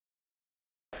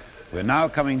We're now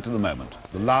coming to the moment,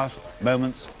 the last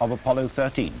moments of Apollo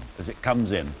 13 as it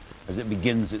comes in, as it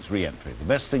begins its re-entry. The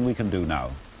best thing we can do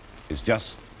now is just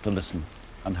to listen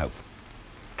and hope.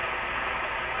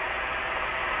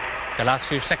 The last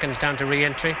few seconds down to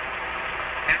re-entry.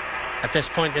 At this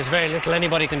point, there's very little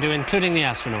anybody can do, including the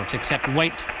astronauts, except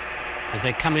wait as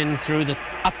they come in through the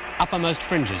uppermost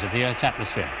fringes of the Earth's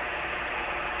atmosphere.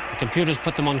 The computers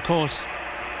put them on course.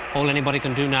 All anybody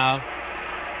can do now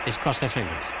is cross their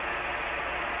fingers.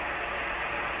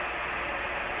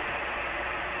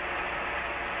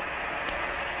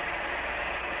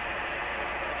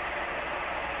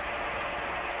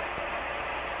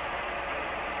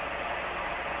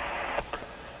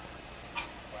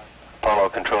 Apollo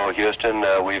Control, Houston,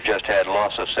 we've just had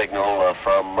loss of signal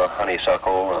from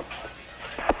Honeysuckle.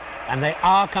 And they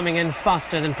are coming in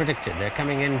faster than predicted. They're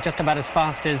coming in just about as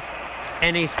fast as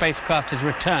any spacecraft has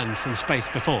returned from space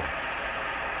before.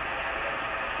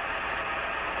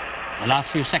 The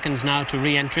last few seconds now to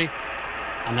re-entry,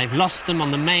 and they've lost them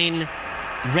on the main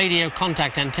radio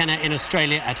contact antenna in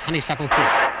Australia at Honeysuckle Creek.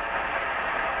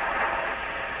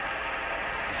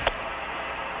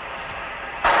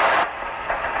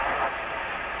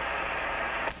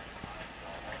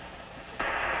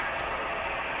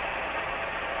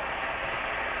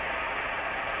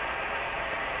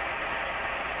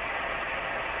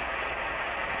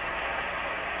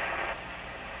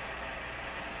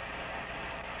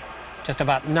 Just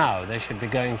about now, they should be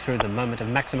going through the moment of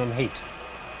maximum heat.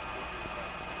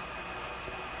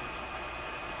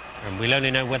 And we'll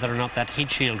only know whether or not that heat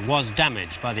shield was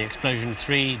damaged by the explosion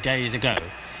 3 days ago,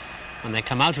 when they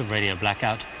come out of radio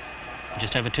blackout in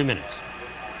just over 2 minutes.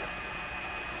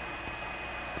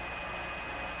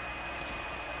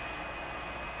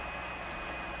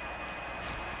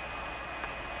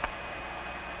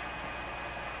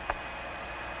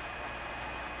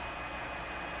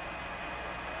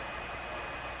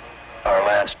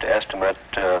 Estimate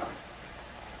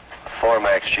for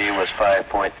max G was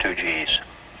 5.2 Gs.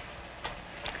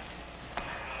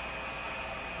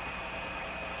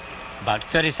 About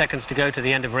 30 seconds to go to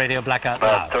the end of radio blackout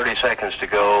About now. 30 seconds to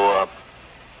go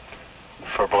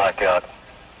for blackout.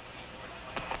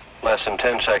 Less than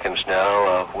 10 seconds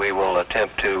now. We will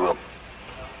attempt to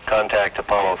contact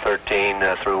Apollo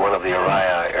 13 through one of the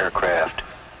Orion aircraft.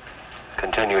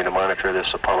 Continuing to monitor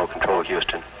this Apollo Control,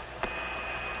 Houston.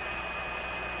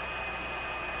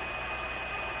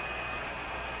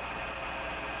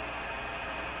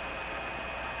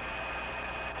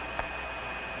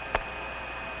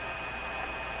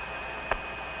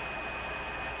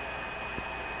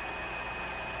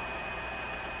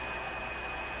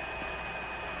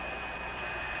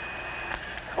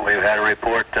 We've had a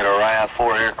report that Orion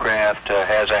 4 aircraft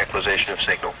has acquisition of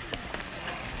signal.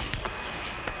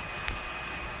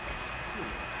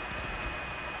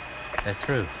 They're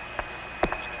through.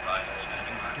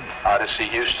 Odyssey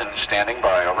Houston standing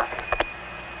by, over.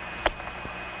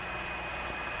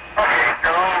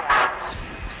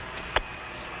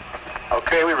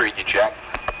 Okay, we read you, Jack.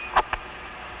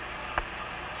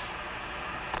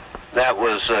 That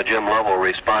was Jim Lovell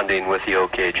responding with the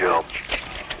OK, Joe.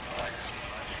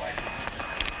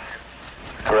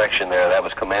 Correction there, that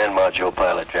was Command Module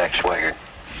Pilot Jack Swigert.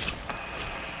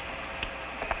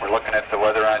 We're looking at the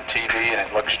weather on TV, and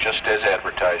it looks just as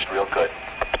advertised, real good.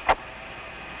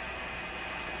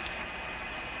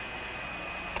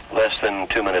 Less than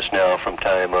 2 minutes now from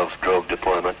time of drogue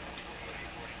deployment.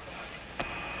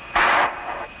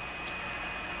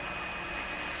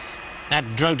 That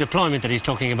drogue deployment that he's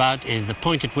talking about is the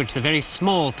point at which the very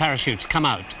small parachutes come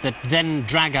out that then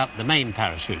drag up the main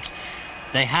parachutes.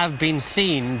 They have been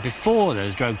seen before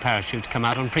those drogue parachutes come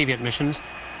out on previous missions,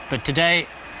 but today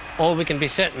all we can be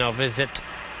certain of is that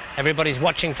everybody's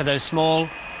watching for those small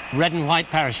red and white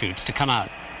parachutes to come out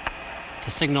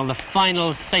to signal the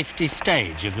final safety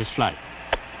stage of this flight.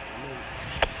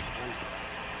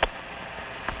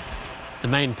 The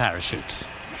main parachutes.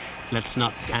 Let's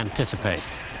not anticipate.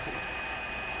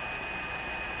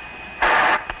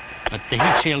 But the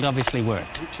heat shield obviously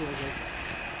worked.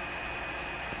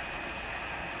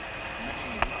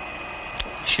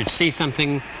 Should see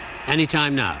something any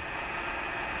time now.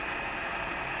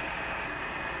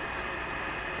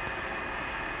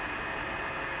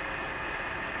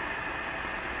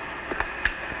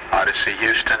 Odyssey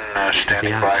Houston,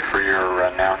 standing by for your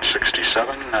noun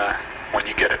 67 when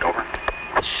you get it, over.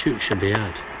 The chute should be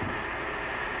out.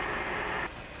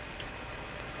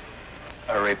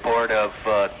 A report of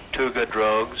 2 good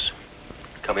drogues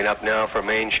coming up now for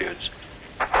main chutes.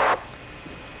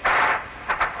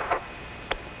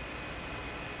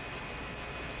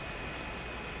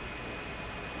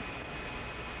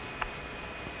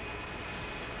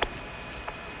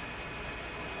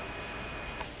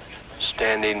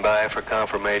 standing by for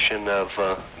confirmation of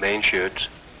main chutes.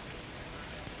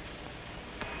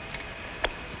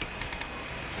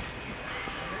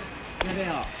 There they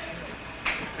are.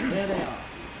 There they are.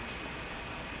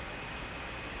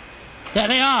 There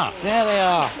they are. There they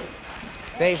are.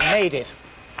 They've made it.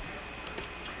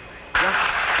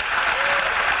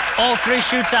 All three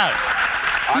chutes out.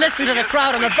 Listen to the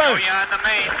crowd on the boat. Yeah, in the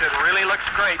mains, it really looks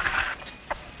great.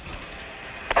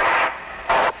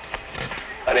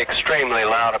 An extremely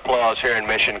loud applause here in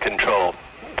Mission Control.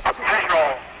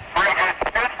 Visual.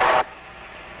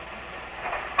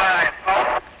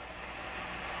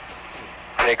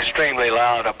 An extremely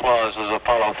loud applause as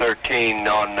Apollo 13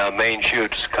 on main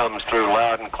chutes comes through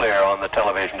loud and clear on the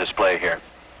television display here.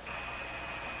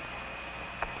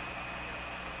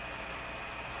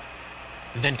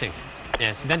 Venting.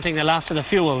 Yes, venting the last of the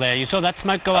fuel there. You saw that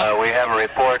smoke go up? We have a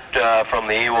report from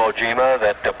the Iwo Jima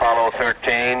that Apollo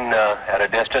 13 at a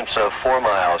distance of 4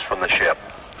 miles from the ship.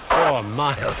 4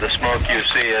 miles. The smoke you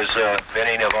see is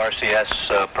venting of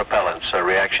RCS propellants,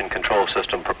 reaction control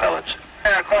system propellants.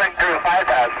 According to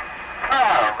 5,000.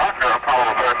 Under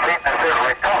Apollo 13, this is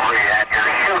recovery, and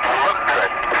your chutes look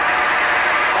good.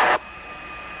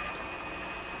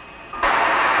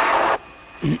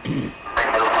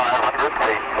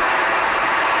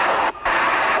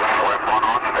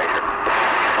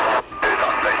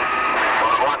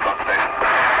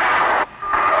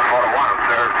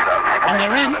 And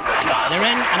they're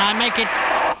in, and I make it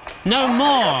no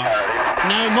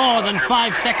more than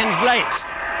 5 seconds late.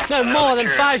 No more than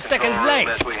 5 seconds late.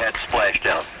 As we had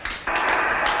splashdown.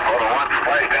 Photo 1,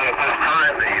 splashdown at this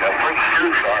time. The first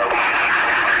chutes are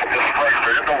displaced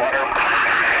in the water.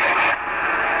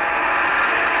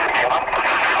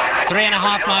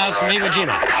 3.5 miles from Iwo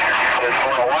Jima. This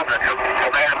photo 1, the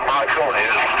command module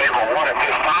is stable 1 at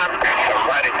this time. They're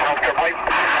riding comfortably.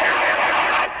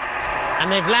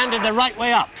 And they've landed the right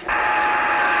way up.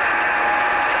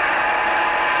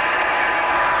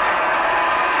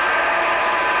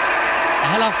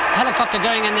 A helicopter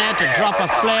going in there to drop a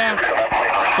flare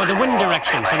for the wind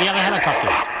direction for the other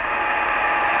helicopters.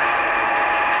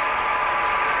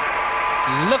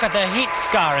 Look at the heat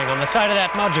scarring on the side of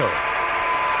that module.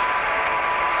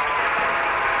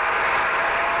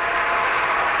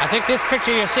 I think this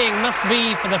picture you're seeing must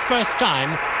be, for the first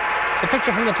time, the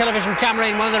picture from the television camera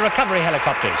in one of the recovery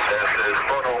helicopters. This is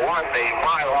photo 1, the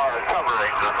mylar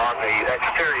covering on the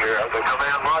exterior of the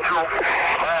command module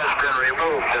has been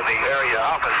removed in the area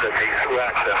opposite the two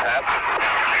access hatch.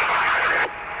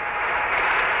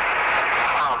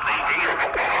 From the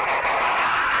east,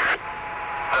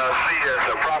 the sea is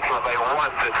approximately 1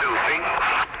 to 2 feet.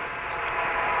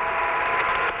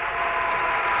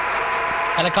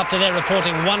 Helicopter there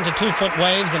reporting 1 to 2 foot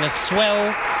waves and a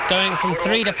swell going from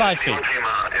 3 to 5 feet.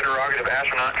 Interrogative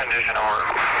astronaut condition order.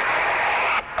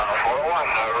 Photo 1,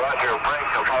 Roger, break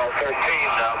Apollo 13.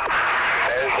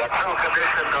 Is the crew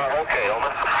condition okay,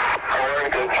 over? Very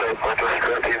good shape. Roger,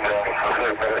 13,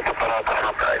 to put out the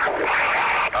front bags.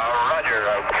 Roger,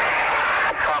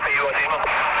 copy Iwo Jima.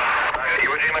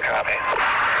 Iwo Jima, copy.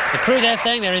 The crew there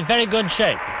saying they're in very good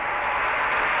shape.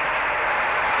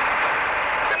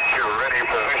 You're ready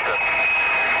for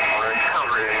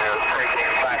recovery,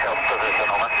 taking backup position,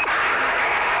 over.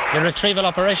 The retrieval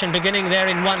operation beginning there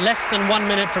in less than 1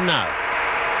 minute from now.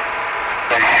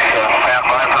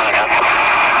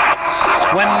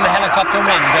 Swim helicopter 1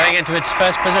 going into its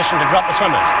first position to drop the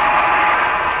swimmers.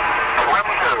 Swim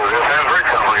 2, this is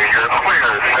recovery. You're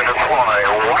cleared to deploy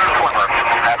 1 swimmer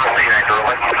at the sea anchor.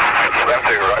 Swim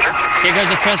 2, Roger. Here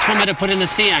goes the first swimmer to put in the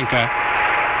sea anchor.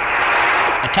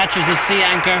 Attaches the sea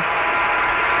anchor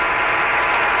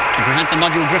to prevent the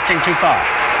module drifting too far.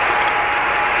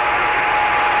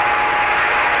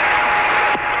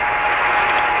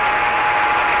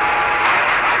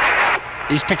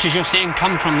 These pictures you're seeing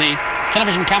come from the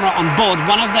television camera on board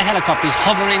one of the helicopters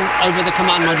hovering over the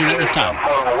command module at this time.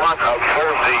 Photo 1,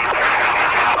 observe the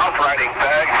operating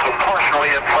bags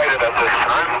proportionally inflated at this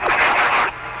time.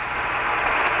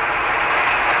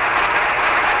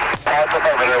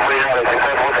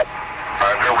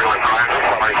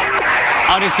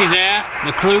 Odyssey there,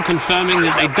 the crew confirming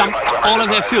that they dumped all of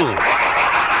their fuel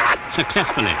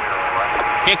successfully.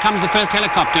 Here comes the first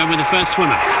helicopter with the first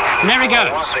swimmer. And there he goes.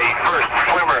 The first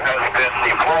swimmer has been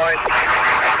deployed.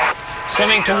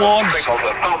 Swimming towards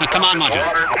the command module,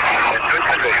 In good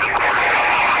condition.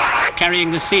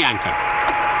 carrying the sea anchor.